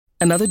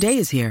Another day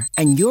is here,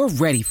 and you're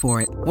ready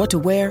for it. What to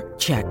wear?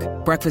 Check.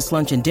 Breakfast,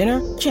 lunch, and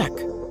dinner? Check.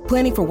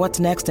 Planning for what's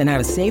next and how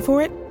to save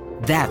for it?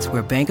 That's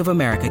where Bank of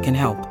America can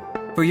help.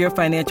 For your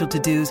financial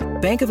to-dos,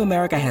 Bank of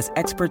America has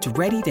experts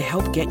ready to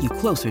help get you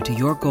closer to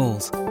your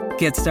goals.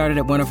 Get started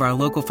at one of our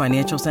local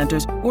financial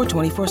centers or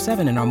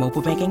 24/7 in our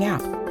mobile banking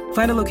app.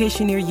 Find a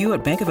location near you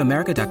at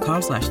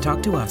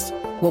bankofamerica.com/talktous.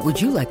 What would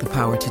you like the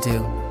power to do?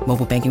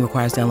 Mobile banking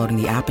requires downloading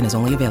the app and is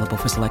only available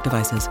for select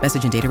devices.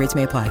 Message and data rates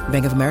may apply.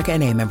 Bank of America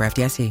N.A., member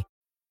FDIC.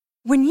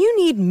 When you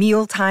need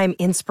mealtime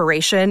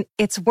inspiration,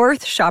 it's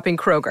worth shopping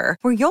Kroger,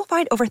 where you'll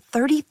find over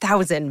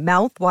 30,000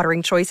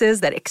 mouth-watering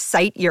choices that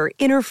excite your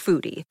inner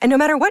foodie. And no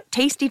matter what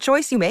tasty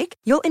choice you make,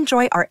 you'll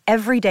enjoy our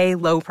everyday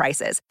low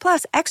prices,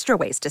 plus extra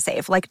ways to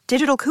save, like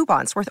digital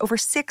coupons worth over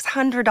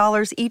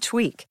 $600 each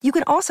week. You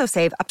can also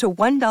save up to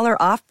 $1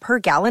 off per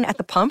gallon at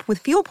the pump with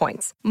fuel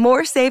points.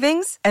 More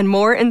savings and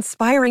more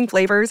inspiring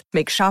flavors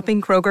make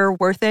shopping Kroger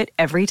worth it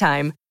every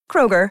time.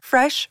 Kroger,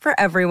 fresh for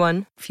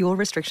everyone. Fuel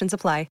restrictions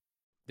apply.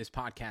 This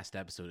podcast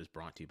episode is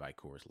brought to you by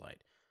Coors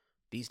Light.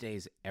 These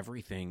days,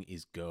 everything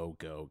is go,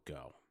 go,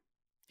 go.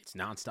 It's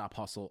nonstop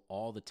hustle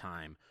all the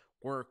time.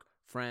 Work,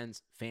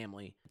 friends,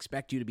 family,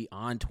 expect you to be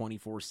on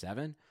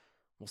 24/7.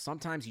 Well,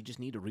 sometimes you just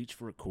need to reach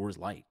for a Coors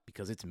Light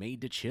because it's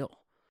made to chill.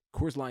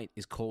 Coors Light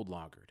is cold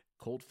lagered,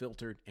 cold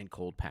filtered, and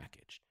cold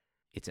packaged.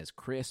 It's as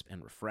crisp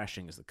and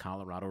refreshing as the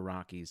Colorado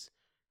Rockies.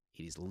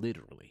 It is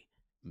literally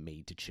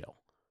made to chill.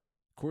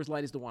 Coors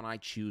Light is the one I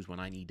choose when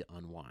I need to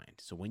unwind.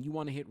 So when you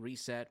want to hit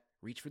reset,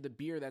 reach for the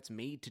beer that's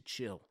made to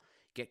chill.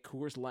 Get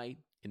Coors Light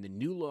in the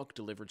new look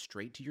delivered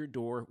straight to your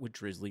door with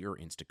Drizzly or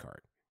Instacart.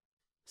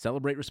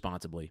 Celebrate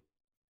responsibly.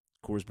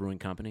 Coors Brewing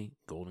Company,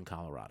 Golden,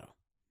 Colorado.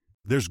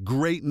 There's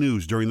great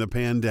news during the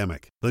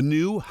pandemic. The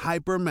new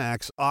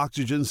HyperMax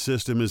oxygen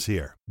system is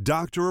here.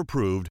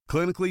 Doctor-approved,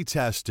 clinically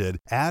tested,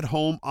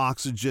 at-home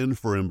oxygen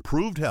for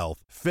improved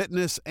health,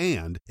 fitness,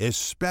 and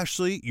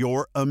especially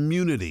your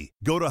immunity.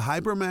 Go to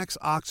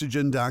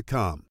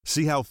hypermaxoxygen.com.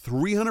 See how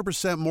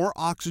 300% more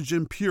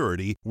oxygen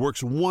purity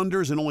works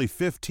wonders in only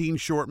 15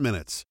 short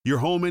minutes. You're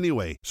home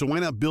anyway, so why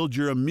not build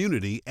your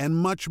immunity and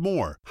much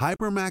more?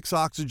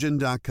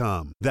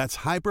 hypermaxoxygen.com. That's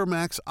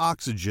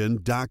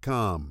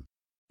hypermaxoxygen.com.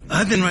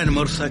 I've been riding a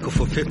motorcycle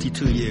for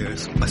 52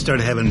 years. I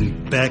started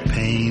having back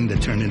pain that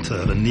turned into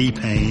a knee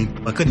pain.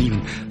 I couldn't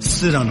even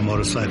sit on the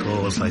motorcycle.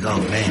 I was like, oh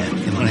man,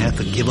 am I going to have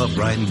to give up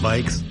riding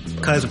bikes?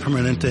 Kaiser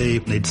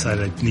Permanente, they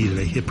decided I needed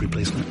a hip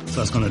replacement. So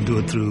I was going to do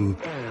it through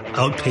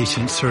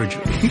outpatient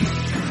surgery.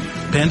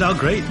 Panned out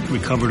great.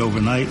 Recovered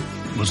overnight.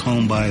 Was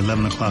home by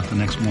 11 o'clock the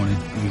next morning.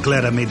 I'm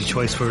glad I made the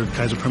choice for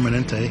Kaiser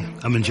Permanente.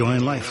 I'm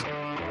enjoying life.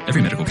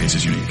 Every medical case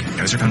is unique.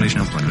 Kaiser Foundation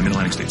Health Plan,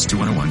 Mid-Atlantic States,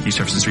 2101 East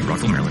Jefferson Street,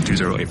 Rockville, Maryland,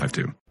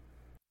 20852.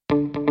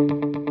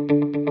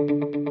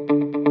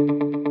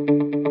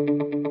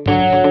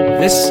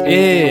 This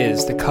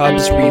is the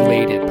Cubs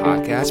Related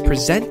podcast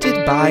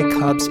presented by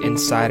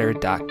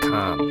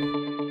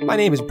CubsInsider.com. My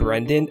name is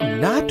Brendan.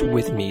 Not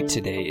with me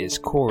today is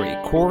Corey.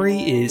 Corey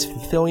is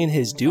fulfilling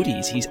his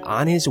duties. He's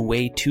on his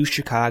way to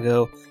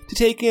Chicago to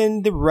take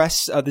in the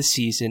rest of the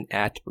season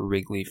at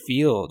Wrigley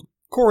Field.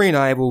 Corey and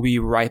I will be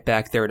right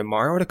back there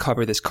tomorrow to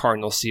cover this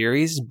Cardinal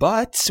series,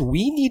 but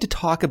we need to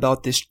talk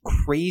about this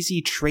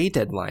crazy trade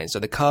deadline. So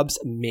the Cubs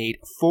made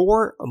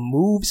 4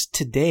 moves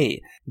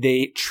today.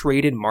 They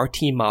traded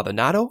Martin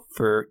Maldonado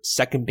for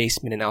second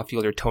baseman and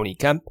outfielder Tony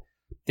Kemp.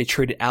 They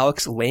traded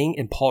Alex Lang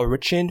and Paul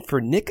Richan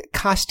for Nick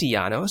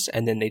Castellanos,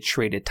 and then they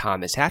traded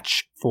Thomas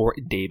Hatch for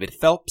David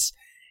Phelps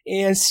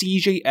and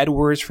CJ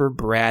Edwards for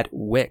Brad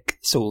Wieck.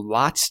 So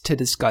lots to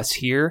discuss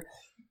here.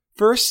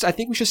 First, I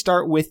think we should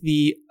start with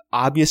the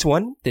obvious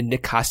one, the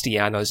Nick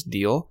Castellanos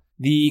deal.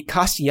 The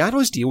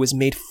Castellanos deal was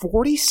made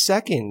 40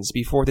 seconds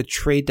before the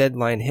trade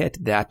deadline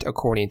hit, that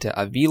according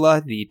to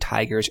Avila, the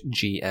Tigers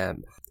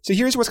GM. So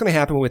here's what's going to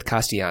happen with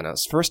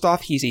Castellanos. First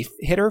off, he's a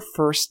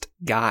hitter-first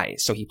guy,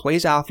 so he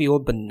plays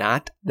outfield, but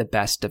not the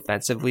best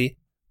defensively.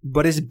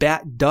 But his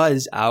bat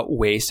does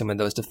outweigh some of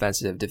those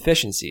defensive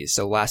deficiencies.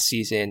 So last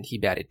season, he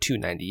batted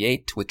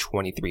 .298 with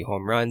 23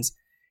 home runs.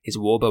 His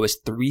WOBA was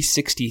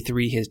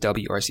 .363, his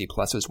WRC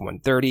plus was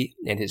 .130,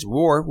 and his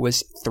WAR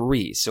was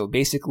 3. So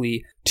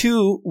basically,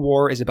 2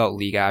 WAR is about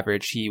league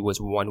average. He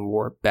was 1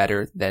 WAR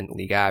better than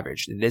league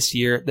average. This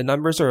year, the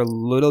numbers are a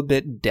little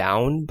bit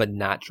down, but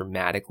not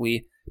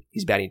dramatically.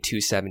 He's batting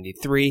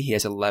 .273. He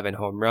has 11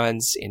 home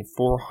runs in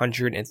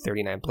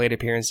 439 plate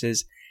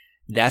appearances.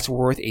 That's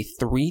worth a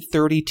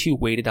 .332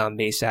 weighted on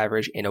base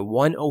average and a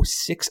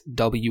 .106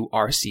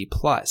 WRC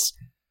plus.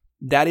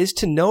 That is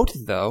to note,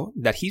 though,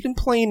 that he's been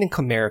playing in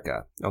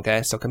Comerica,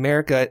 okay? So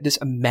Comerica,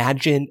 just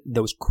imagine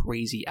those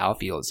crazy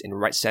outfields in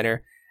right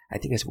center. I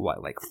think it's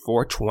like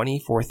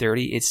 420,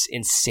 430? It's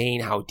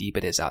insane how deep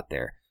it is out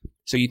there.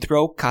 So you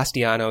throw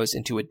Castellanos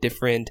into a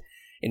different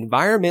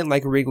environment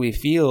like Wrigley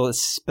Field,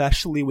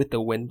 especially with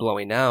the wind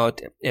blowing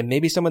out, and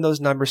maybe some of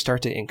those numbers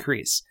start to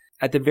increase.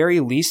 At the very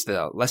least,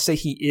 though, let's say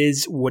he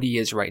is what he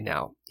is right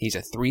now. He's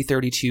a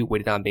 .332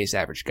 weighted on base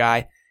average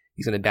guy.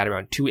 He's going to bat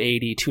around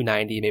 280,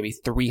 290, maybe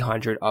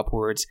 300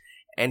 upwards,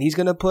 and he's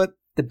going to put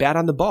the bat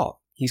on the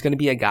ball. He's going to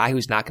be a guy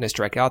who's not going to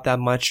strike out that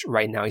much.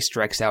 Right now, he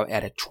strikes out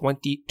at a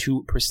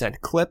 22%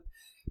 clip,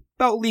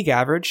 about league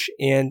average,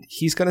 and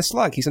he's going to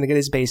slug. He's going to get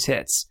his base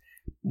hits.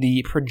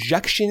 The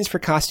projections for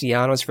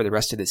Castellanos for the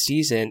rest of the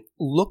season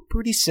look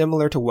pretty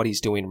similar to what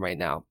he's doing right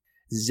now.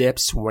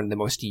 Zips, one of the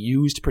most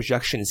used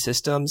projection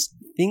systems,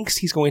 thinks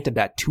he's going to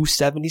bat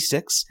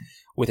 276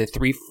 with a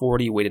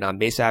 340 weighted on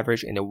base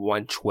average and a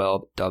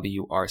 112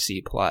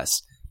 WRC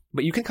plus.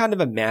 But you can kind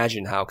of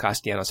imagine how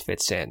Castellanos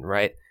fits in,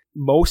 right?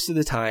 Most of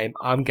the time,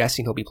 I'm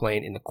guessing he'll be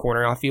playing in the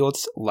corner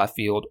outfields, left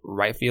field,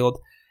 right field,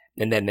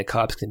 and then the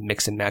Cubs can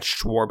mix and match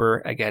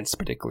Schwarber against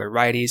particular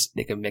righties.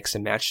 They can mix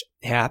and match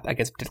Happ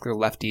against particular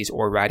lefties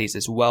or righties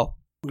as well.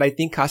 But I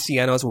think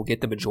Castellanos will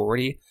get the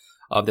majority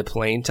of the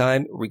playing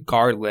time,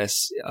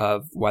 regardless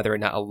of whether or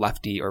not a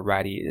lefty or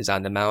righty is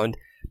on the mound,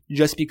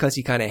 just because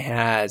he kind of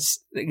has,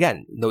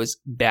 again, those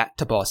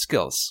bat-to-ball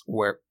skills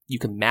where you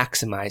can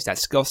maximize that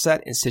skill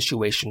set in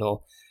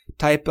situational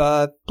type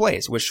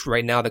plays, which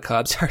right now the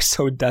Cubs are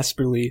so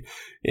desperately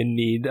in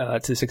need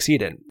to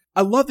succeed in.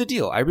 I love the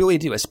deal. I really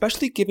do,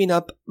 especially giving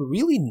up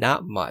really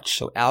not much.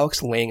 So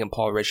Alex Lange and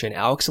Paul Richan.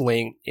 Alex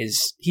Lange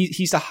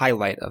he's the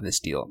highlight of this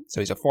deal.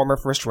 So he's a former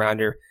first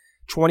rounder,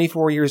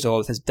 24 years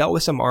old, has dealt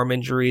with some arm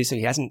injuries, so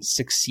he hasn't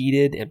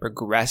succeeded and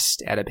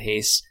progressed at a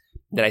pace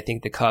that I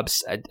think the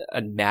Cubs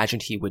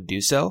imagined he would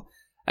do so.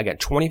 Again,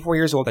 24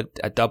 years old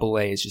at AA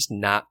is just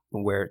not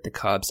where the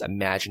Cubs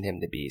imagined him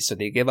to be. So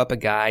they give up a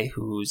guy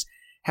who's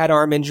had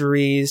arm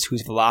injuries,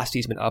 whose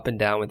velocity's been up and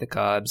down with the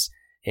Cubs,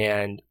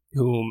 and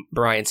whom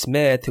Brian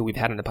Smith, who we've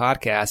had on the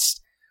podcast,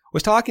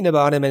 was talking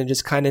about him and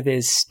just kind of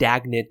his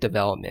stagnant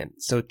development.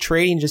 So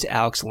trading just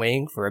Alex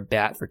Lange for a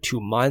bat for 2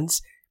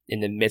 months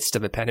in the midst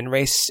of a pennant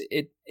race,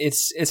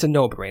 it's a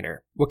no-brainer.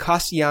 What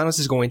Castellanos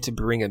is going to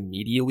bring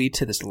immediately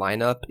to this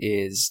lineup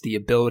is the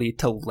ability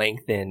to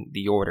lengthen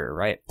the order,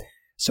 right?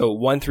 So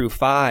 1 through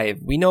 5,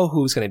 we know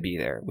who's going to be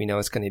there. We know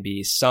it's going to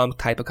be some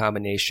type of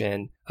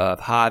combination of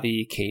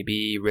Javi,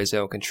 KB,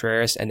 Rizzo,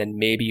 Contreras, and then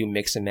maybe you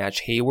mix and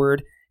match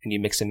Hayward, and you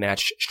mix and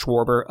match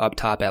Schwarber up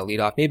top at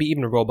leadoff, maybe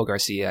even Robo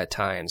Garcia at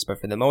times. But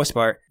for the most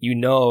part, you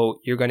know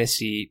you're going to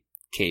see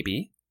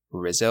KB,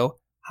 Rizzo,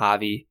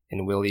 Javi,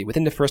 and Willie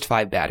within the first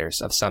 5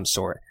 batters of some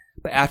sort.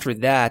 But after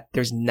that,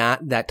 there's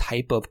not that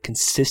type of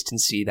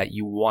consistency that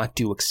you want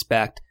to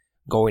expect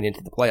going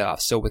into the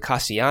playoffs. So with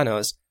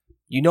Castellanos,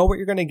 you know what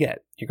you're going to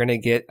get. You're going to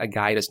get a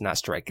guy who does not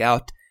strike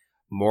out,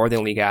 more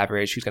than league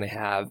average, who's going to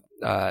have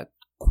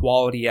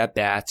quality at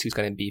bats, who's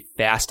going to be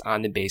fast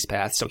on the base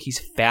path. So he's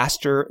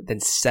faster than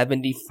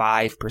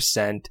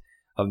 75%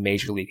 of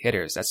major league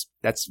hitters.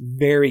 That's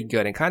very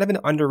good and kind of an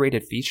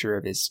underrated feature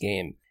of his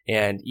game.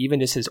 And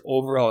even just his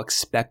overall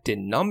expected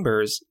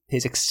numbers,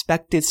 his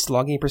expected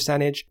slugging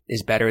percentage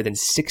is better than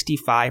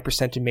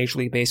 65% in Major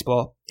League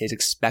Baseball. His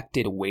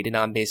expected weighted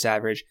on base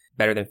average,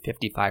 better than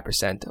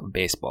 55% of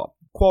baseball.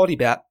 Quality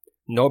bat,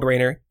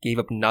 no-brainer, gave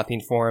up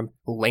nothing for him,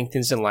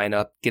 lengthens the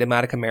lineup, get him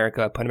out of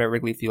Comerica, put him at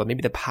Wrigley Field,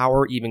 maybe the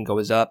power even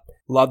goes up.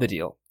 Love the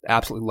deal.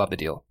 Absolutely love the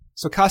deal.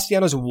 So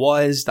Castellanos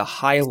was the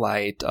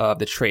highlight of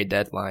the trade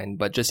deadline,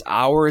 but just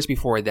hours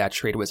before that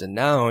trade was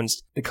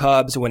announced, the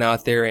Cubs went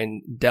out there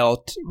and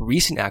dealt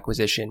recent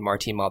acquisition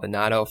Martin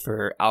Maldonado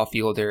for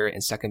outfielder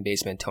and second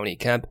baseman Tony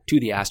Kemp to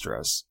the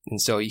Astros. And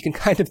so you can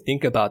kind of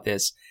think about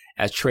this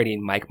as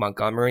trading Mike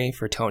Montgomery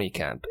for Tony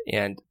Kemp.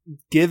 And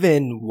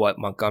given what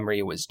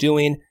Montgomery was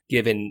doing,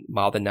 given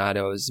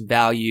Maldonado's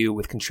value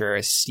with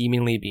Contreras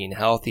seemingly being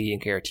healthy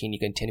and Caratini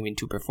continuing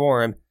to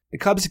perform, the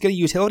Cubs get a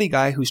utility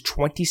guy who's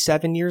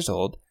 27 years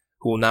old,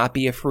 who will not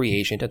be a free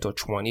agent until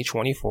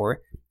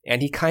 2024,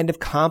 and he kind of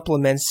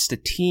complements the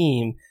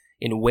team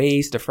in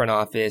ways the front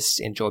office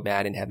and Joe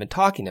Maddon have been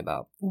talking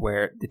about,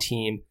 where the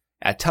team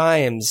at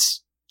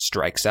times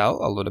strikes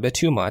out a little bit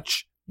too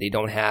much. They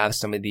don't have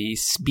some of the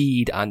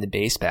speed on the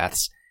base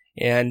paths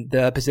and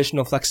the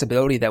positional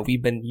flexibility that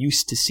we've been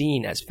used to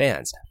seeing as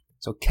fans.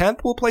 So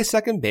Kemp will play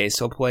second base.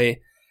 He'll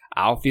play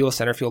outfield,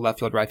 center field, left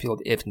field, right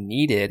field if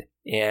needed.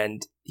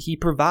 And he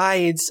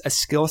provides a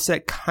skill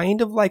set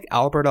kind of like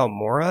Albert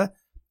Almora,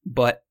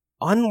 but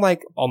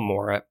unlike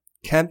Almora,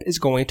 Kemp is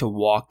going to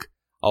walk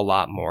a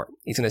lot more.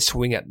 He's going to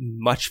swing at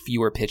much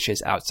fewer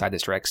pitches outside the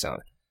strike zone.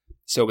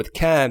 So with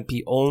Kemp,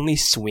 he only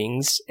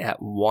swings at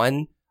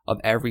 1 of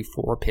every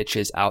 4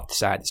 pitches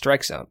outside the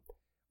strike zone.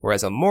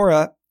 Whereas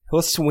Almora,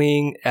 he'll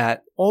swing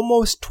at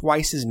almost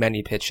twice as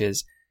many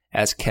pitches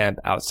as Kemp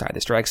outside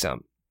the strike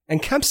zone.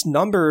 And Kemp's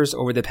numbers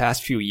over the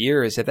past few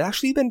years have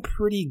actually been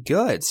pretty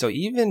good. So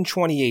even in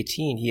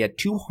 2018, he had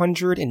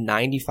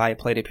 295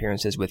 plate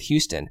appearances with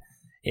Houston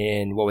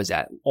in,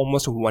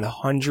 almost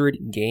 100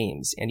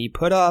 games. And he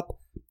put up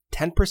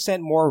 10%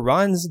 more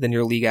runs than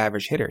your league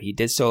average hitter. He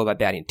did so by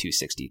batting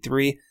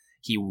 .263.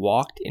 He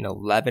walked in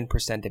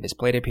 11% of his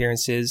plate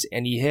appearances,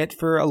 and he hit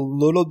for a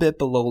little bit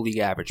below league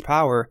average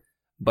power,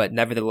 but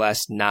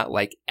nevertheless not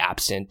like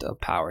absent of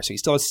power. So he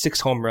still has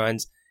 6 home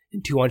runs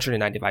in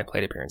 295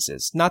 plate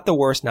appearances. Not the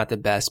worst, not the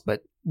best,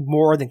 but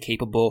more than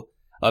capable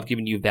of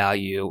giving you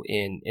value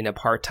in a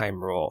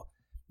part-time role.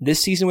 This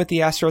season with the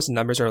Astros, the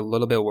numbers are a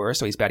little bit worse,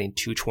 so he's batting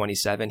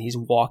 .227. He's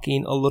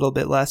walking a little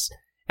bit less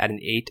at an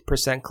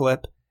 8%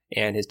 clip,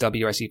 and his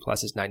WRC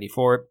plus is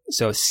 94,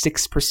 so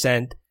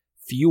 6%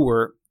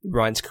 fewer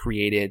runs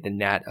created than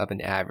that of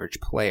an average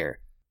player.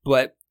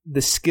 But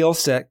the skill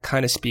set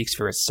kind of speaks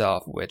for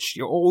itself, which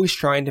you're always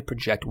trying to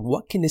project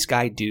what can this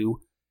guy do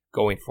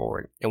going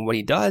forward. And what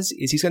he does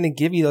is he's going to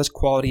give you those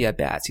quality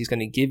at-bats. He's going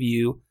to give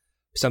you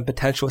some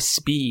potential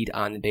speed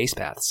on the base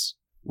paths.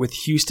 With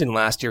Houston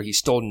last year, he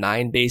stole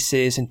 9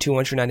 bases in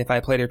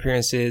 295 plate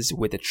appearances.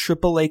 With the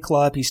AAA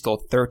club, he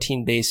stole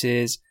 13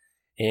 bases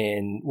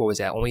in,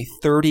 only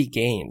 30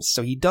 games.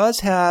 So he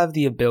does have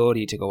the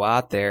ability to go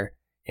out there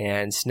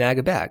and snag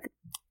a bag.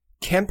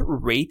 Kemp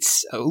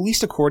rates, at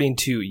least according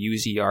to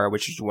UZR,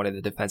 which is one of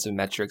the defensive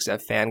metrics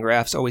that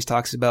Fangraphs always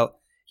talks about,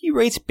 he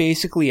rates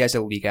basically as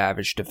a league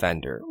average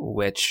defender,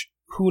 which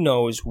who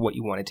knows what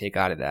you want to take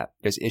out of that.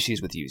 There's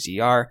issues with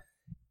UZR.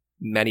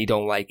 Many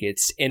don't like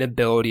its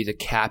inability to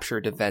capture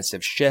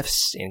defensive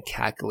shifts and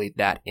calculate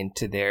that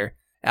into their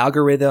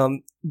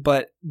algorithm,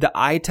 but the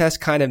eye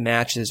test kind of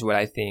matches what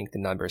I think the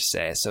numbers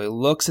say. So it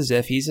looks as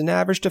if he's an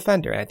average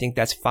defender. And I think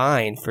that's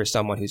fine for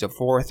someone who's a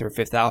 4th or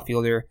 5th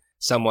outfielder,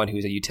 someone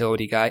who's a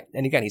utility guy.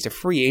 And again, he's a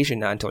free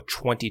agent not until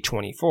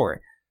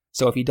 2024.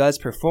 So if he does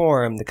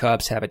perform, the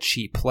Cubs have a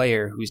cheap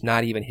player who's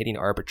not even hitting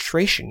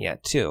arbitration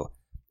yet, too.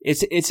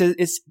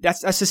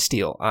 That's a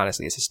steal,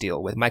 honestly. It's a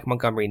steal. With Mike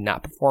Montgomery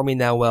not performing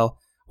that well,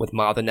 with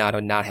Maldonado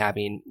not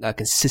having a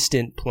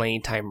consistent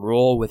playing time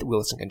role with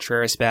Wilson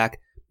Contreras back,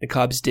 the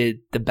Cubs did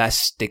the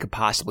best they could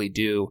possibly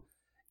do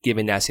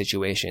given that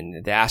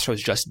situation. The Astros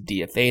just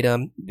DFA'd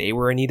him. They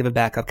were in need of a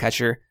backup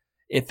catcher.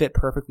 It fit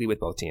perfectly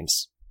with both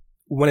teams.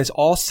 When it's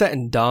all said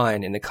and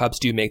done and the Cubs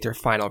do make their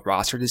final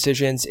roster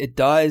decisions, it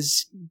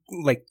does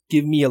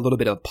give me a little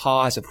bit of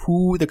pause of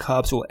who the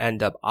Cubs will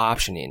end up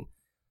optioning.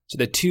 So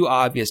the 2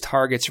 obvious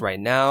targets right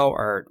now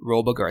are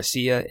Robo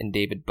Garcia and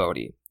David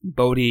Bote.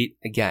 Bote,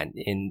 again,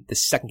 in the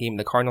second game of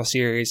the Cardinal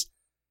series,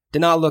 did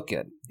not look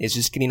good. He's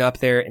just getting up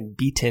there and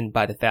beaten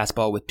by the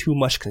fastball with too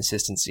much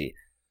consistency.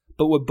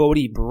 But what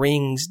Bote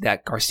brings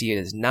that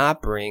Garcia does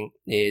not bring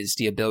is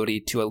the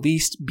ability to at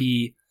least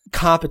be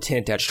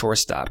competent at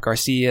shortstop.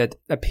 Garcia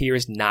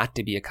appears not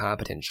to be a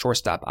competent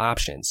shortstop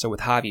option. So with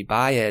Javi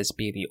Baez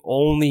being the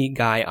only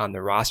guy on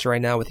the roster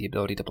right now with the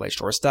ability to play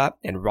shortstop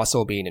and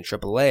Russell being in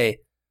AAA,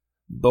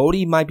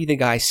 Bote might be the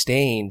guy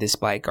staying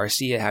despite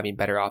Garcia having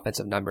better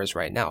offensive numbers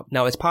right now.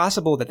 Now, it's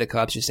possible that the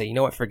Cubs just say, you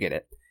know what, forget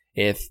it.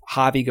 If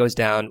Javi goes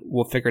down,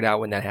 we'll figure it out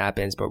when that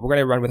happens, but we're going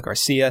to run with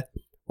Garcia.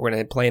 We're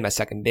going to play him at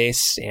second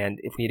base, and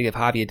if we need to give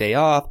Javi a day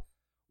off,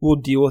 we'll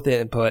deal with it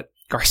and put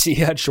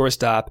Garcia at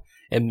shortstop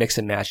and mix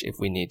and match if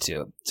we need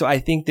to. So I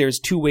think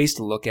there's 2 ways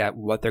to look at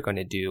what they're going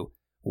to do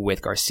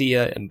with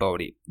Garcia and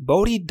Bote.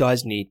 Bote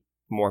does need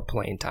more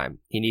playing time.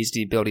 He needs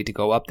the ability to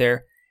go up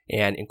there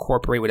and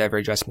incorporate whatever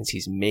adjustments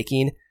he's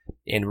making.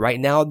 And right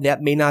now,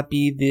 that may not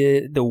be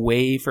the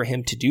way for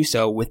him to do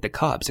so with the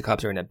Cubs. The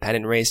Cubs are in a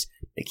pennant race.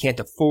 They can't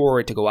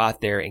afford to go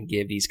out there and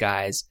give these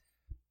guys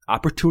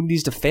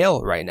opportunities to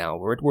fail right now.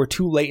 We're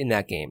too late in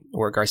that game.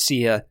 Where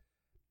Garcia,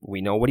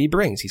 we know what he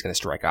brings. He's going to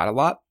strike out a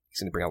lot. He's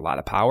going to bring a lot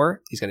of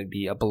power. He's going to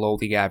be a below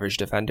league average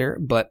defender,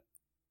 but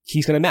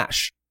he's going to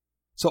mash.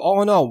 So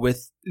all in all,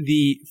 with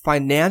the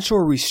financial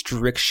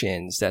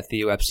restrictions that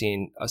Theo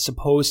Epstein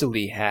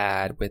supposedly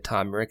had with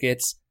Tom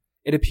Ricketts,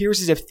 it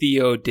appears as if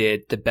Theo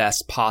did the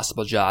best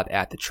possible job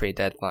at the trade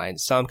deadline.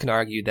 Some can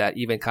argue that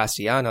even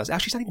Castellanos,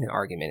 actually it's not even an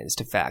argument,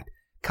 it's a fact.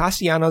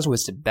 Castellanos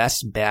was the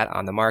best bat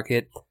on the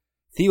market.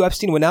 Theo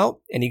Epstein went out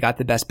and he got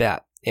the best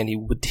bat. And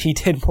he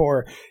did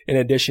more in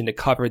addition to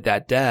cover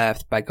that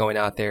depth by going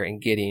out there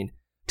and getting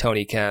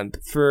Tony Kemp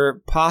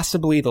for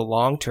possibly the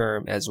long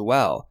term as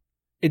well.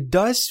 It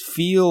does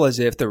feel as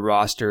if the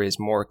roster is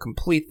more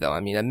complete, though. I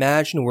mean,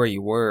 imagine where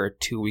you were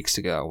 2 weeks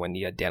ago when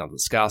you had Daniel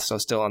Descalso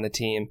still on the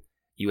team.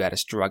 You had a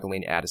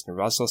struggling Addison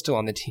Russell still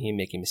on the team,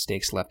 making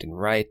mistakes left and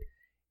right.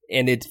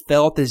 And it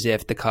felt as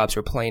if the Cubs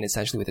were playing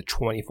essentially with a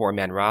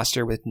 24-man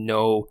roster with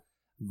no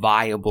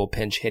viable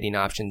pinch hitting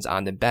options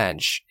on the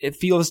bench. It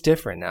feels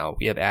different now.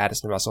 We have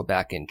Addison Russell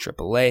back in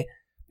AAA.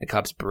 The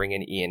Cubs bring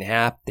in Ian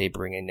Happ. They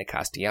bring in Nick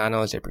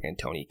Castellanos. They bring in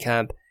Tony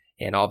Kemp.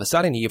 And all of a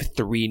sudden, you have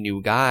 3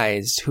 new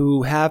guys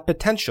who have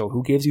potential,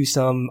 who gives you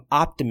some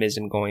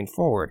optimism going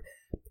forward.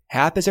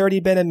 Happ has already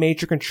been a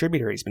major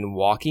contributor. He's been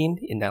walking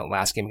in that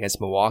last game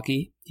against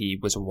Milwaukee. He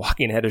was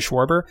walking ahead of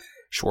Schwarber.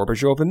 Schwarber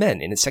drove him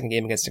in. In the second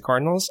game against the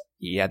Cardinals,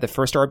 he had the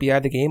first RBI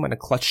of the game on a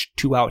clutch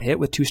 2-out hit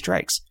with 2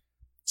 strikes.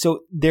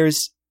 So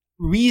there's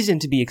reason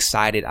to be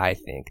excited, I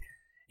think.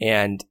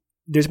 And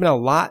there's been a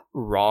lot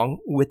wrong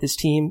with this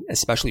team,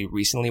 especially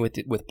recently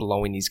with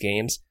blowing these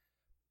games.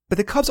 But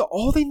the Cubs,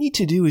 all they need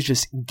to do is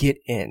just get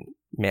in,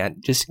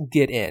 man. Just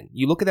get in.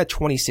 You look at that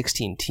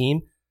 2016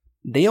 team,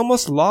 they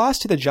almost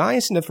lost to the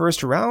Giants in the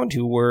first round,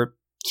 who were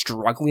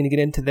struggling to get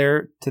into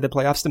the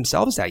playoffs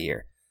themselves that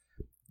year.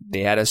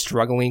 They had a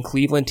struggling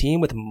Cleveland team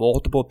with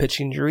multiple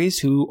pitch injuries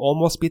who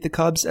almost beat the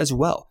Cubs as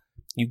well.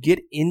 You get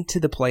into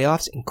the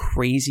playoffs and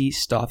crazy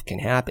stuff can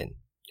happen.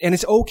 And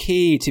it's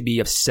okay to be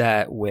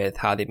upset with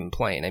how they've been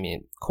playing. I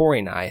mean, Corey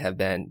and I have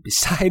been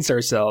besides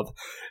ourselves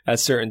at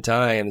certain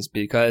times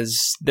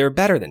because they're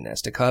better than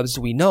this. The Cubs,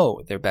 we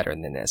know they're better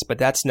than this, but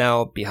that's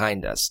now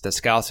behind us.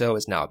 Descalso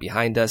is now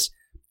behind us.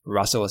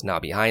 Russell is now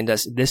behind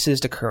us. This is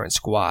the current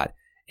squad.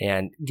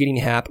 And getting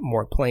Happ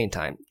more playing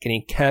time,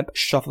 getting Kemp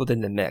shuffled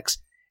in the mix,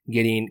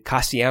 getting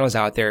Castellanos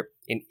out there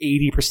in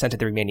 80% of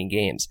the remaining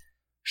games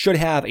should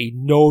have a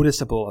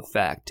noticeable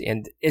effect.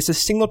 And it's a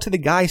signal to the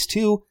guys,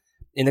 too,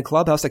 in the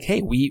clubhouse, like,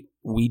 hey,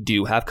 we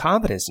do have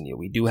confidence in you.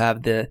 We do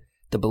have the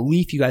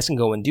belief you guys can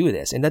go and do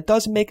this. And that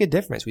does make a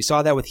difference. We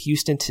saw that with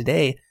Houston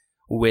today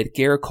with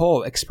Garrett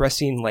Cole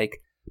expressing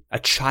like a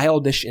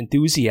childish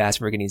enthusiasm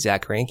for getting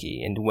Zach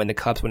Greinke. And when the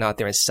Cubs went out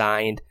there and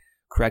signed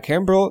Craig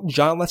Kimbrell,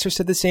 John Lester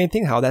said the same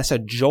thing, how that's a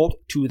jolt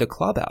to the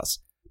clubhouse.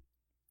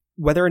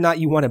 Whether or not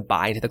you want to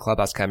buy into the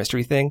clubhouse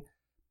chemistry thing,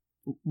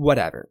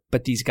 whatever.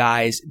 But these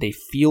guys, they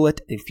feel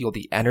it. They feel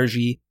the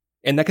energy.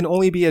 And that can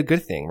only be a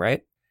good thing,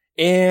 right?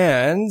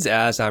 And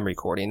as I'm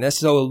recording this,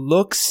 so it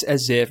looks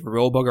as if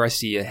Robo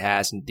Garcia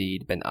has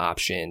indeed been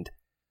optioned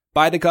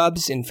by the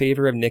Cubs in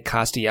favor of Nick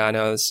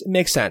Castellanos. It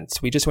makes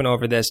sense. We just went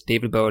over this.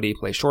 David Bodie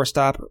plays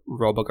shortstop.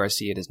 Robo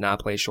Garcia does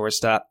not play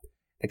shortstop.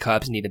 The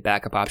Cubs need a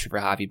backup option for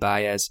Javi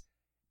Baez.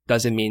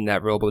 Doesn't mean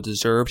that Robo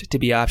deserved to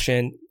be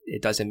optioned.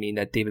 It doesn't mean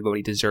that David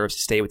Bodie deserves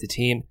to stay with the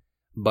team.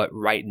 But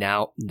right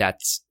now,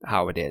 that's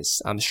how it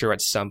is. I'm sure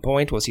at some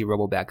point we'll see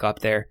Robo back up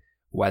there.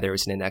 Whether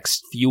it's in the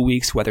next few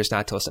weeks, whether it's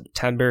not till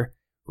September,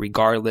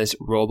 regardless,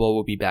 Robo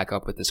will be back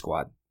up with the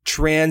squad.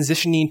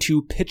 Transitioning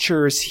to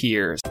pitchers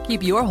here.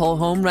 Keep your whole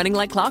home running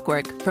like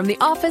clockwork, from the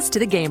office to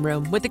the game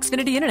room with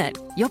Xfinity Internet.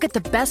 You'll get the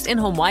best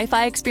in-home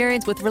Wi-Fi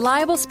experience with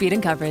reliable speed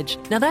and coverage.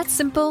 Now that's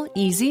simple,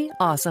 easy,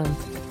 awesome.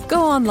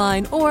 Go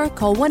online or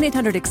call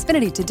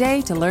 1-800-XFINITY today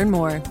to learn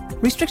more.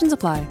 Restrictions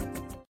apply.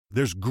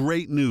 There's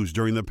great news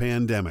during the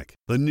pandemic.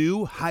 The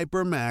new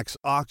HyperMax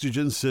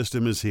oxygen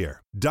system is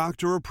here.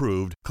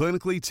 Doctor-approved,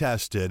 clinically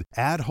tested,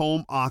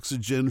 at-home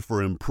oxygen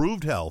for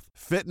improved health,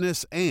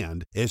 fitness,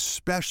 and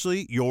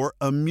especially your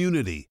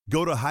immunity.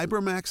 Go to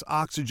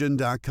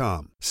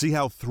hypermaxoxygen.com. See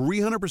how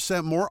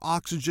 300% more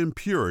oxygen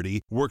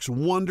purity works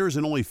wonders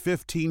in only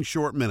 15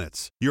 short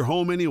minutes. You're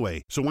home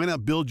anyway, so why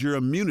not build your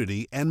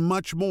immunity and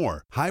much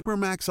more?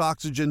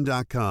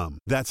 hypermaxoxygen.com.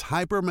 That's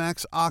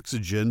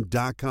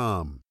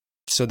hypermaxoxygen.com.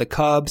 So the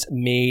Cubs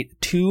made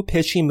 2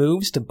 pitching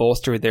moves to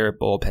bolster their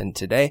bullpen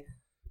today.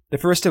 The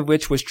first of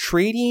which was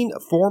trading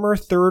former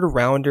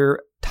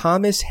third-rounder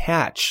Thomas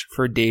Hatch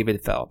for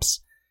David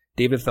Phelps.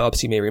 David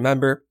Phelps, you may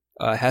remember,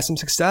 has some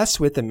success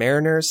with the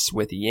Mariners,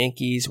 with the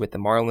Yankees, with the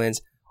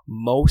Marlins.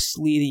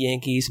 Mostly the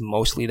Yankees,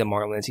 mostly the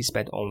Marlins. He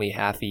spent only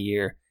half a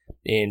year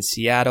in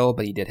Seattle,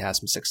 but he did have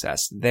some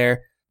success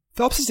there.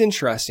 Phelps is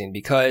interesting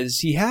because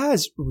he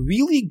has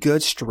really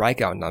good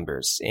strikeout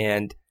numbers,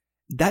 and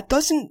that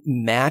doesn't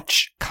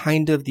match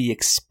kind of the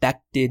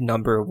expected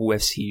number of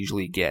whiffs he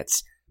usually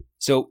gets.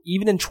 So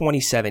even in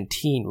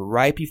 2017,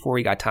 right before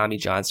he got Tommy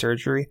John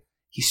surgery,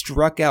 he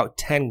struck out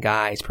 10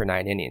 guys per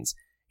 9 innings.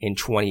 In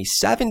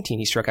 2017,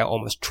 he struck out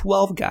almost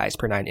 12 guys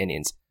per 9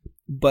 innings,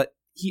 but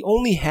he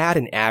only had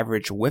an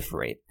average whiff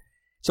rate.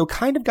 So it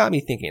kind of got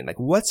me thinking, like,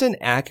 what's an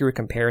accurate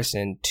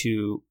comparison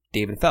to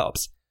David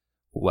Phelps?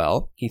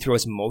 Well, he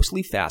throws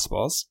mostly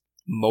fastballs,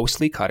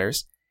 mostly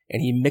cutters,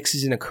 and he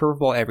mixes in a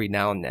curveball every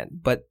now and then.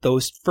 But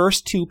those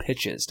first 2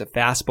 pitches, the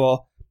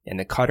fastball and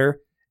the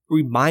cutter,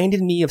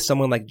 reminded me of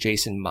someone like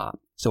Jason Mott.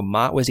 So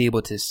Mott was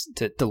able to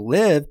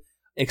live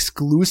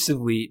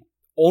exclusively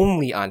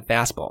only on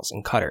fastballs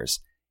and cutters.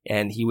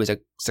 And he was a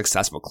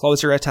successful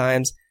closer at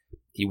times.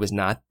 He was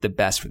not the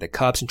best for the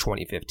Cubs in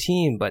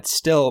 2015, but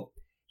still,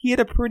 he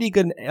had a pretty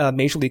good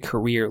major league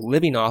career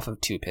living off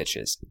of 2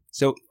 pitches.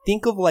 So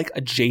think of like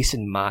a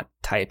Jason Mott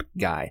type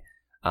guy.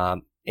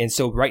 And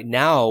so right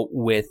now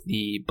with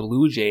the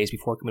Blue Jays,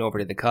 before coming over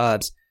to the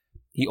Cubs,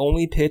 he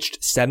only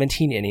pitched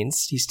 17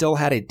 innings. He still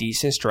had a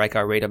decent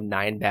strikeout rate of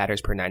 9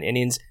 batters per 9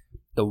 innings.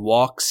 The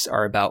walks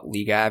are about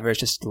league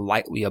average, just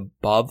slightly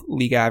above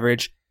league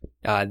average.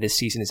 This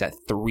season is at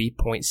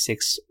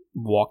 3.6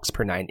 walks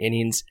per 9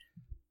 innings.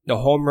 The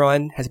home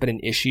run has been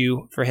an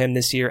issue for him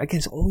this year. Again,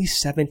 it's only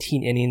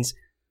 17 innings,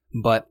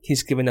 but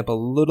he's given up a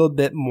little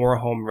bit more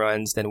home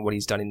runs than what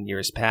he's done in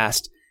years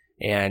past.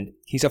 And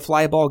he's a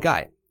fly ball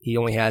guy. He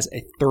only has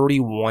a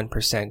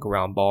 31%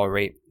 ground ball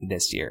rate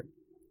this year.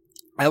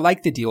 I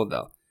like the deal,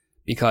 though,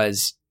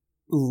 because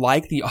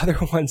like the other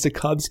ones, the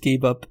Cubs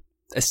gave up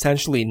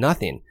essentially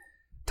nothing.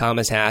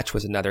 Thomas Hatch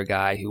was another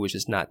guy who was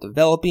just not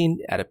developing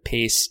at a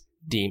pace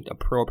deemed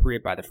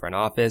appropriate by the front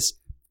office,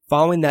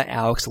 following that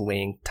Alex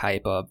Lang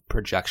type of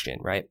projection,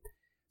 right?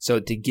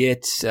 So to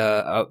get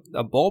a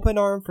bullpen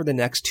arm for the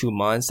next 2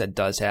 months that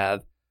does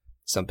have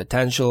some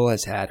potential,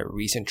 has had a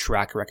recent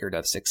track record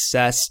of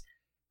success,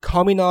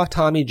 coming off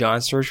Tommy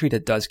John surgery,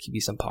 that does give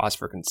you some pause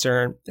for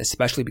concern,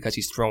 especially because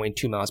he's throwing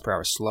 2 miles per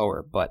hour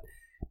slower. But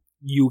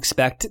you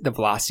expect the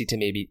velocity to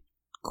maybe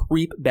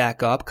creep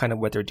back up, kind of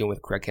what they're doing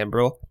with Craig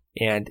Kimbrell.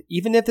 And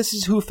even if this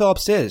is who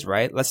Phelps is,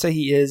 right? Let's say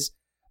he is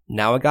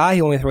now a guy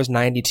who only throws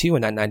 92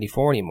 and not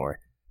 94 anymore.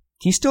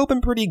 he's still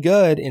been pretty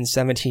good in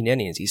 17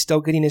 innings. He's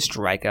still getting his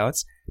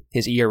strikeouts.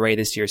 His ERA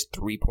this year is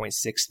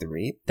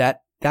 3.63.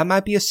 That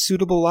might be a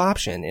suitable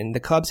option. And the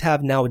Cubs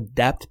have now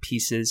depth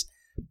pieces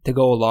to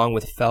go along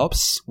with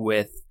Phelps,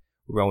 with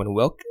Rowan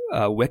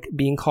Wieck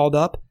being called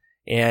up.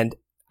 And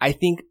I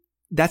think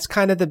that's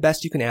kind of the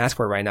best you can ask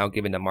for right now,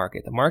 given the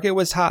market. The market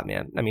was hot,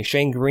 man. I mean,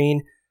 Shane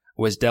Green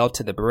was dealt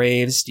to the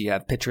Braves. You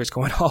have pitchers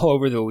going all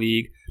over the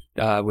league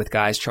with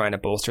guys trying to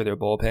bolster their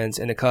bullpens.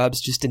 And the Cubs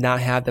just did not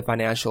have the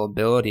financial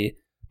ability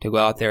to go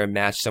out there and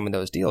match some of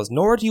those deals.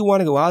 Nor do you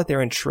want to go out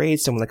there and trade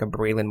someone like a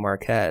Braylon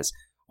Marquez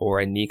or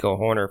a Nico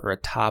Horner for a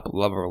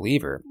top-level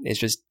reliever. It's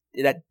just,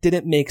 that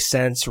didn't make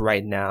sense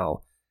right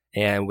now.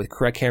 And with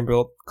Craig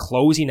Kimbrell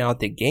closing out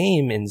the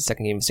game in the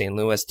second game of St.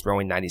 Louis,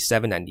 throwing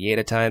 97, 98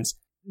 at times,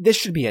 this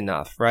should be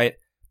enough, right?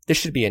 This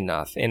should be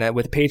enough. And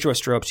with Pedro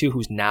Strop, too,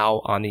 who's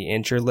now on the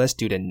injured list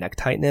due to neck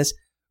tightness,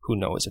 who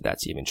knows if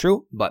that's even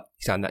true, but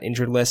he's on the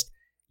injured list.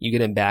 You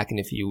get him back in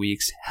a few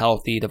weeks,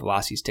 healthy, the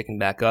velocity's ticking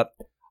back up.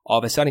 All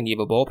of a sudden, you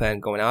have a bullpen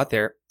going out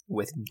there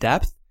with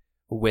depth,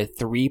 with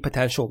 3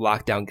 potential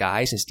lockdown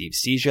guys in Steve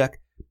Cishek,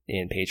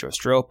 in Pedro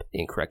Strop,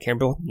 in Craig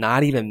Kimbrell,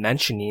 not even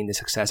mentioning the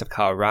success of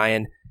Kyle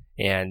Ryan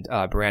and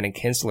Brandon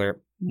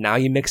Kinsler. Now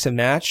you mix and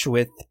match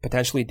with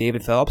potentially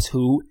David Phelps,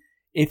 who,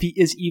 if he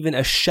is even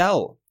a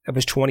shell of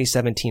his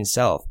 2017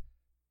 self,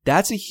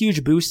 that's a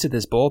huge boost to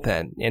this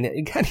bullpen. And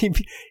again,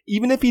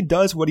 even if he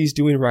does what he's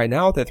doing right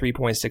now with a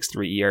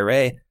 3.63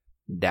 ERA,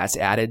 that's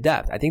added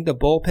depth. I think the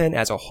bullpen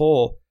as a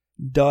whole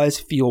does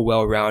feel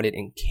well-rounded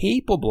and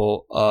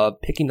capable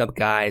of picking up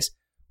guys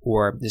who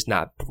are just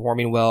not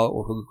performing well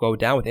or who go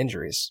down with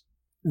injuries.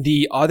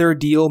 The other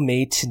deal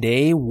made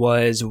today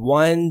was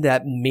one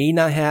that may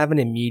not have an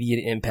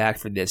immediate impact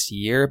for this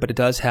year, but it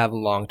does have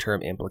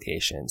long-term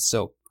implications.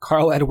 So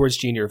Carl Edwards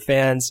Jr.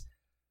 fans,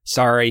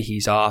 sorry,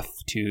 he's off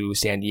to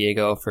San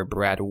Diego for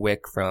Brad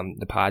Wieck from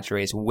the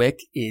Padres.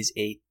 Wieck is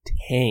a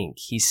tank.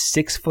 He's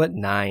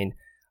 6'9".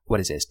 What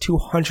is this?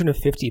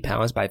 250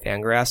 pounds by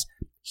Fangraphs.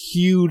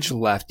 Huge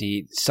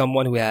lefty,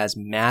 someone who has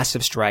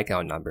massive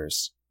strikeout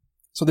numbers.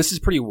 So this is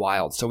pretty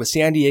wild. So with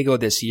San Diego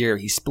this year,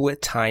 he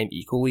split time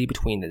equally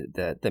between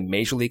the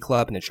Major League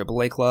club and the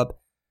AAA club.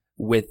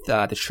 With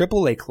the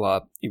AAA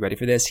club, you ready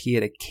for this? He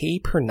had a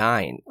K per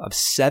 9 of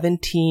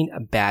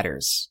 17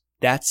 batters.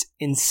 That's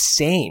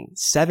insane.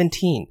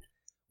 17.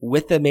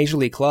 With the Major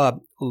League club,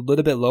 a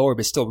little bit lower,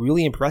 but still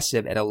really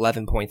impressive at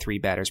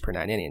 11.3 batters per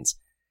 9 innings.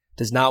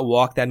 Does not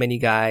walk that many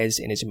guys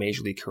in his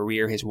Major League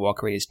career. His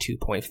walk rate is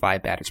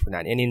 2.5 batters per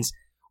 9 innings,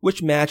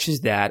 which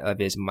matches that of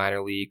his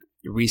minor league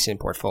recent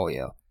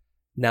portfolio.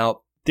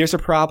 Now, there's a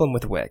problem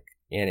with Wieck,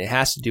 and it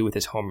has to do with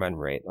his home run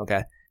rate,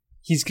 okay?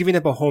 He's giving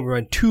up a home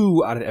run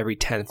 2 out of every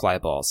 10 fly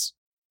balls.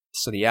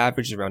 So the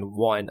average is around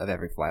 1 of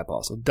every fly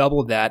ball. So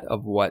double that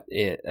of what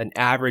an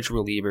average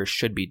reliever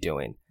should be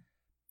doing.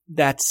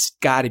 That's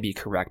got to be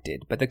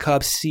corrected. But the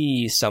Cubs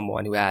see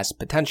someone who has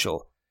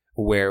potential,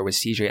 where with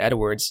CJ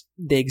Edwards,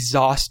 they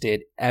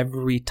exhausted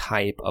every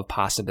type of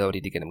possibility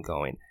to get him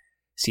going.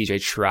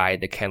 CJ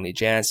tried the Kenley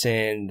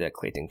Jansen, the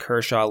Clayton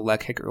Kershaw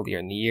leg kick earlier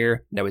in the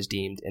year that was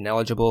deemed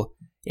ineligible,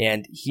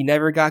 and he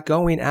never got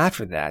going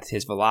after that.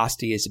 His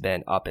velocity has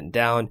been up and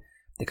down.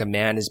 The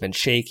command has been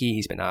shaky.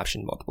 He's been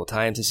optioned multiple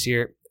times this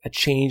year. A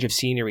change of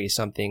scenery is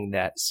something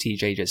that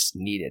CJ just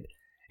needed.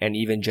 And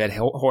even Jed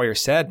Hoyer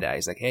said that.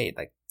 He's like, hey,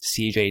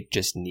 CJ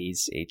just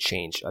needs a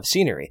change of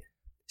scenery.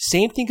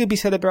 Same thing could be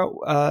said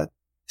about,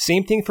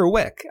 same thing for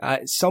Wieck.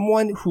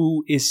 Someone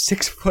who is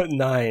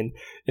 6'9"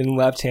 and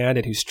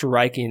left-handed, who's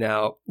striking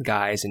out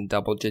guys in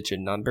double-digit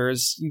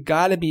numbers, you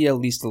gotta be at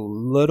least a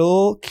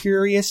little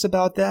curious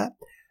about that.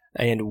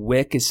 And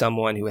Wieck is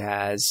someone who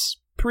has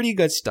pretty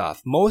good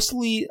stuff,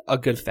 mostly a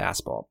good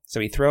fastball.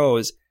 So he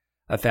throws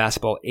a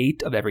fastball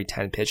 8 of every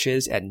 10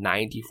 pitches at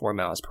 94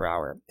 miles per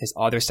hour. His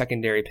other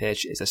secondary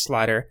pitch is a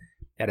slider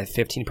at a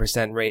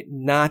 15% rate.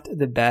 Not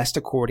the best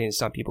according to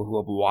some people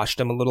who have watched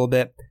him a little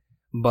bit,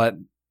 but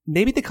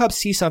maybe the Cubs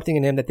see something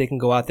in him that they can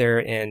go out there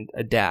and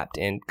adapt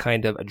and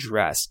kind of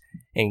address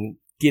and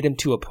get him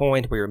to a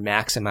point where you're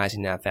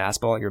maximizing that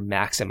fastball, you're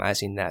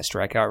maximizing that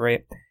strikeout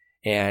rate.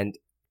 And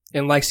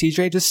like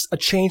CJ, just a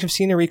change of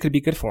scenery could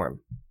be good for him.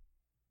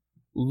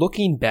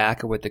 Looking back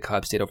at what the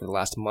Cubs did over the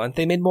last month,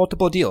 they made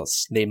multiple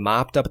deals. They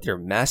mopped up their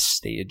mess.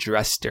 They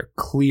addressed their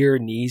clear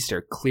needs,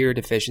 their clear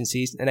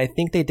deficiencies, and I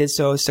think they did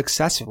so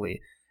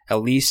successfully,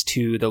 at least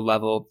to the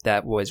level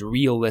that was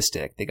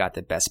realistic. They got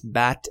the best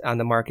bat on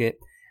the market.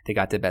 They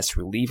got the best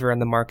reliever on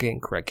the market in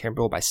Craig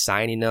Kimbrell by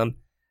signing them.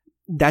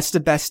 That's the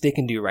best they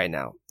can do right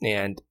now.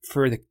 And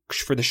for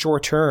the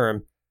short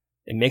term,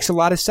 it makes a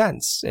lot of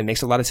sense. It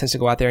makes a lot of sense to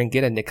go out there and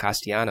get a Nick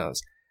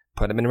Castellanos.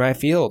 Put him in right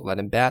field, let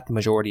him bat the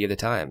majority of the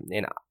time.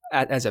 And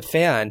as a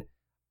fan,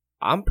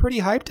 I'm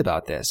pretty hyped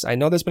about this. I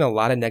know there's been a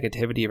lot of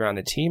negativity around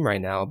the team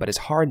right now, but it's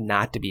hard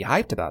not to be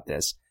hyped about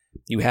this.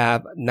 You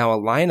have now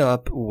a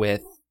lineup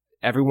with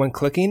everyone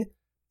clicking.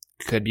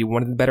 Could be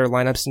one of the better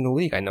lineups in the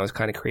league. I know it's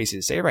kind of crazy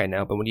to say right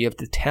now, but when you have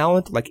the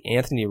talent like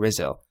Anthony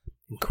Rizzo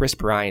and Chris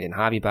Bryant and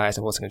Javi Baez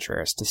and Wilson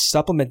Contreras to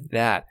supplement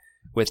that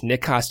with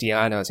Nick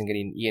Castellanos and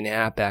getting Ian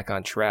Happ back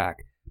on track,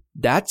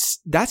 that's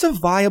a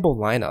viable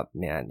lineup,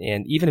 man.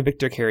 And even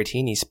Victor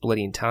Caratini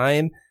splitting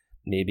time,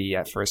 maybe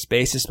at first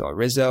base to spell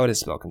Rizzo, to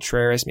spell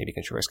Contreras, maybe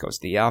Contreras goes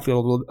to the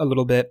outfield a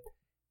little bit.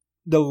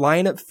 The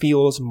lineup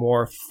feels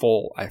more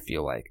full, I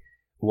feel like,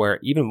 where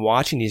even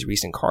watching these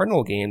recent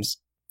Cardinal games,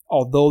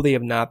 although they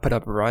have not put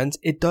up runs,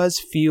 it does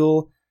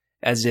feel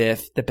as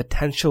if the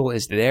potential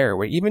is there,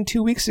 where even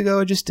 2 weeks ago,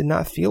 it just did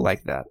not feel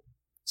like that.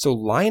 So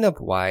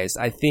lineup-wise,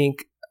 I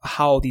think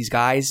how these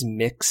guys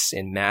mix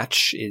and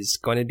match is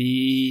going to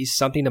be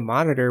something to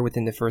monitor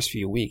within the first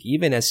few weeks,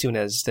 even as soon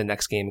as the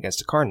next game against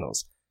the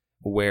Cardinals,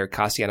 where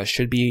Castellanos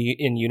should be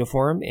in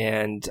uniform,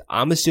 and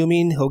I'm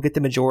assuming he'll get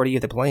the majority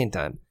of the playing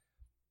time.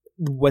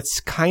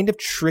 What's kind of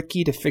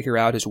tricky to figure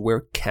out is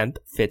where Kemp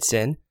fits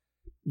in,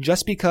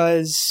 just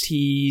because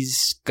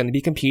he's going to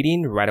be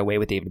competing right away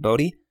with David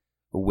Bodie,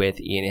 with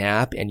Ian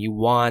Happ, and you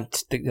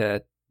want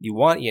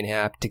Ian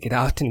Happ to get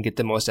out and get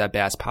the most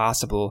at-bats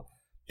possible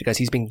because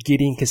he's been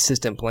getting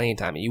consistent playing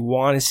time. And you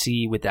want to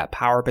see with that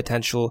power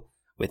potential,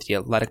 with the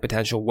athletic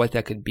potential, what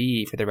that could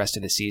be for the rest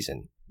of the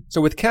season. So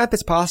with Kemp,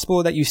 it's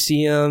possible that you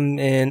see him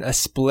in a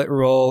split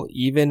role,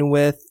 even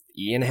with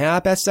Ian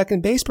Happ at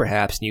second base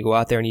perhaps, and you go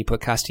out there and you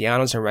put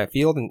Castellanos in right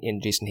field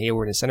and Jason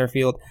Hayward in center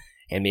field,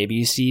 and maybe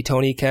you see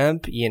Tony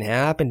Kemp, Ian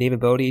Happ, and David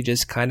Bodie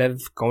just kind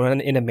of going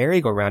on in a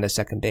merry-go-round at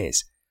second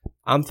base.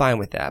 I'm fine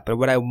with that. But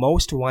what I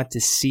most want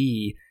to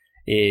see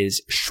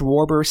is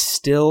Schwarber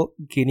still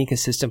getting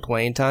consistent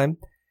playing time.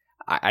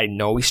 I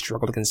know he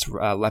struggled against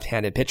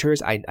left-handed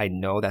pitchers. I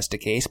know that's the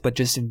case. But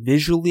just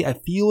visually, I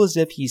feel as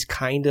if he's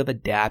kind of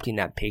adapting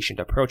that patient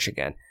approach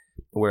again.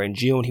 Where in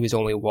June, he was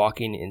only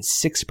walking in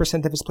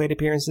 6% of his plate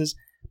appearances.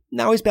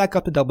 Now he's back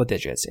up to double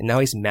digits. And now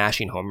he's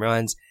mashing home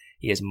runs.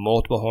 He has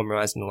multiple home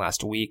runs in the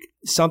last week.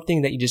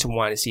 Something that you just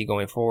want to see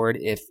going forward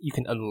if you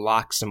can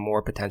unlock some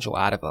more potential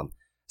out of him.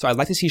 So I'd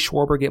like to see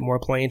Schwarber get more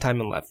playing time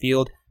in left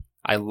field.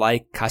 I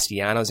like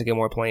Castellanos to get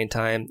more playing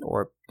time,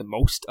 or the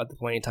most of the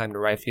playing time to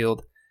right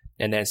field.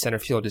 And then center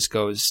field just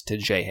goes to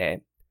Jay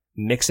Hay.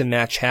 Mix and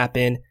match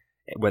happen,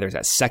 whether it's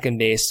at second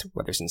base,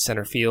 whether it's in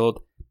center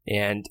field.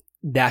 And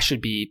that should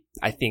be,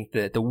 I think,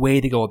 the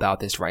way to go about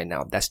this right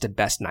now. That's the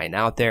best 9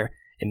 out there.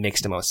 It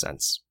makes the most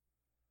sense.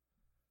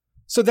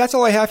 So that's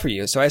all I have for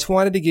you. So I just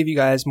wanted to give you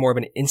guys more of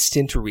an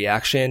instant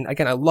reaction.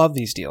 Again, I love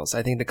these deals.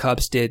 I think the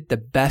Cubs did the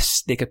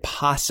best they could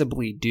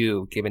possibly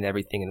do given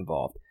everything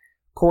involved.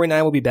 Corey and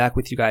I will be back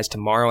with you guys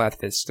tomorrow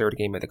after this third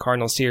game of the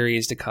Cardinal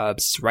series. The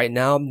Cubs, right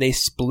now, they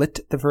split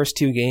the first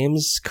 2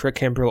 games. Crick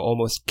Kimbrell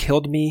almost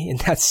killed me in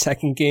that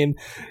second game.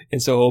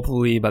 And so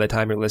hopefully by the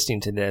time you're listening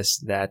to this,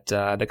 that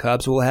the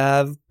Cubs will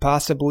have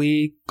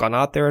possibly gone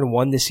out there and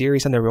won the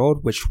series on the road,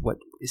 which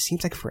it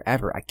seems like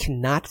forever. I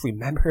cannot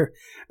remember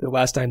the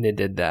last time they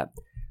did that.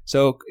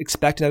 So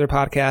expect another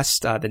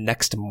podcast the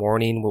next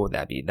morning. What would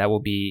that be? That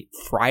will be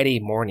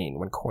Friday morning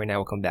when Corey and I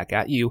will come back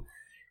at you.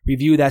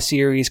 Review that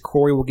series.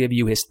 Corey will give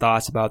you his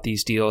thoughts about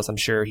these deals. I'm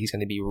sure he's going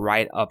to be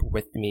right up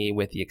with me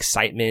with the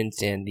excitement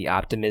and the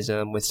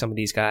optimism with some of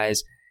these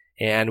guys.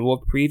 And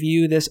we'll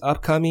preview this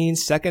upcoming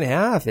second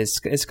half. It's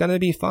going to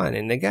be fun.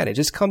 And again, it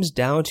just comes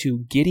down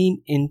to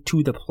getting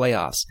into the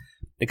playoffs.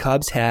 The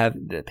Cubs have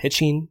the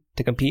pitching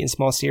to compete in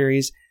small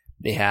series.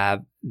 They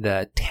have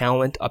the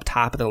talent up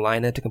top of the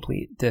lineup to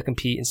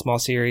compete in small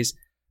series.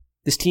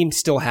 This team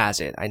still has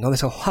it. I know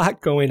there's a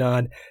lot going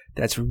on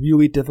that's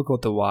really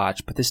difficult to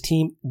watch, but this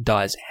team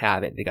does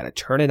have it. They got to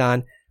turn it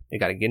on. They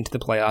got to get into the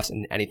playoffs,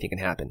 and anything can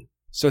happen.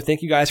 So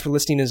thank you guys for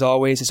listening as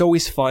always. It's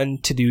always fun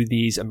to do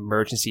these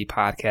emergency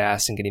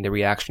podcasts and getting the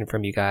reaction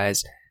from you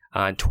guys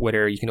on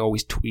Twitter. You can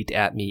always tweet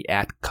at me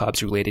at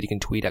Cubs Related. You can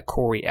tweet at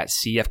Corey at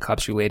CF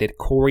Cubs Related.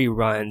 Corey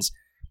runs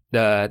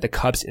the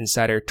Cubs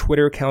Insider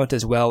Twitter account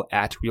as well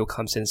at Real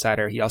Cubs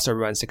Insider. He also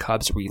runs the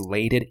Cubs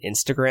Related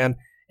Instagram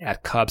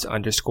at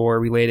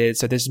Cubs_related.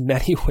 So there's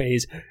many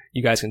ways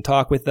you guys can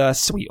talk with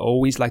us. We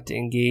always like to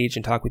engage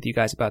and talk with you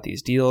guys about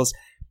these deals.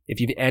 If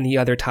you have any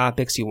other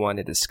topics you want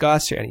to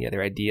discuss or any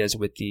other ideas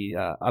with the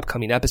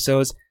upcoming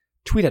episodes,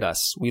 tweet at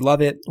us. We love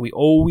it. We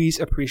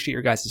always appreciate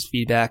your guys'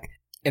 feedback.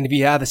 And if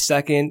you have a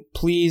second,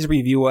 please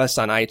review us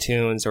on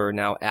iTunes or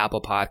now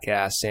Apple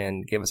Podcasts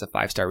and give us a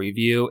 5-star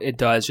review. It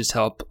does just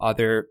help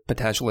other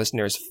potential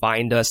listeners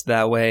find us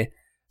that way.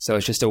 So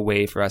it's just a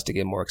way for us to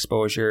get more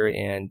exposure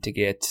and to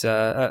get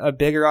a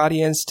bigger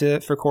audience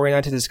for Corey and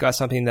I to discuss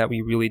something that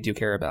we really do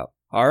care about.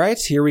 All right,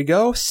 here we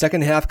go.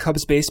 Second half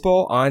Cubs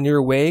baseball on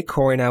your way.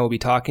 Corey and I will be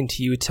talking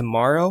to you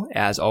tomorrow.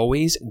 As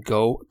always,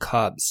 go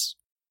Cubs.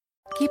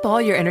 Keep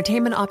all your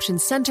entertainment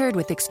options centered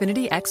with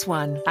Xfinity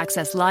X1.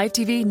 Access live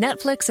TV,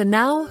 Netflix, and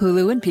now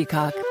Hulu and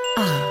Peacock.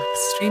 Ah,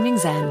 streaming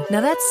zen.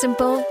 Now that's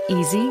simple,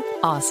 easy,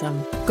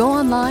 awesome. Go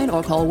online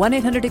or call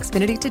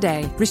 1-800-XFINITY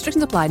today.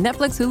 Restrictions apply.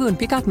 Netflix, Hulu, and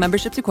Peacock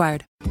memberships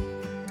required.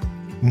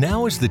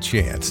 Now is the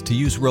chance to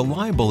use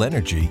reliable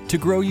energy to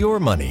grow your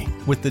money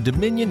with the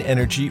Dominion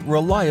Energy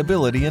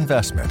Reliability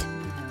Investment.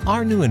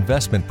 Our new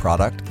investment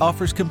product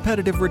offers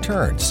competitive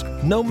returns,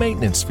 no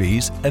maintenance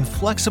fees, and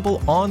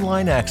flexible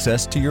online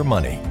access to your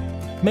money.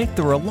 Make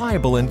the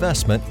reliable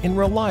investment in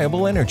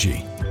reliable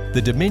energy.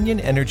 The Dominion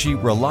Energy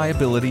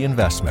Reliability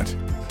Investment.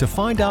 To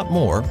find out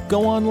more,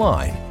 go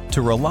online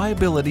to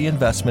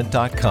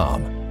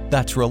reliabilityinvestment.com.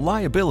 That's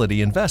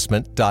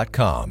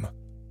reliabilityinvestment.com.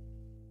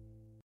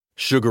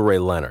 Sugar Ray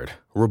Leonard,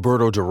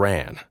 Roberto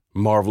Duran,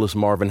 Marvelous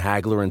Marvin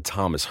Hagler, and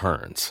Thomas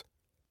Hearns.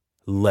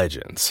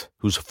 Legends,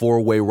 whose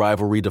four-way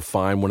rivalry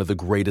defined one of the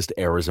greatest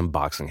eras in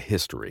boxing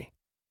history.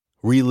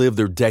 Relive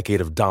their decade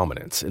of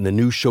dominance in the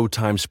new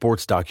Showtime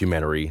sports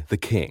documentary, The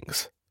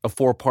Kings, a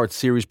 4-part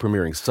series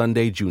premiering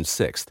Sunday, June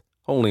 6th,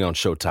 only on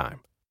Showtime.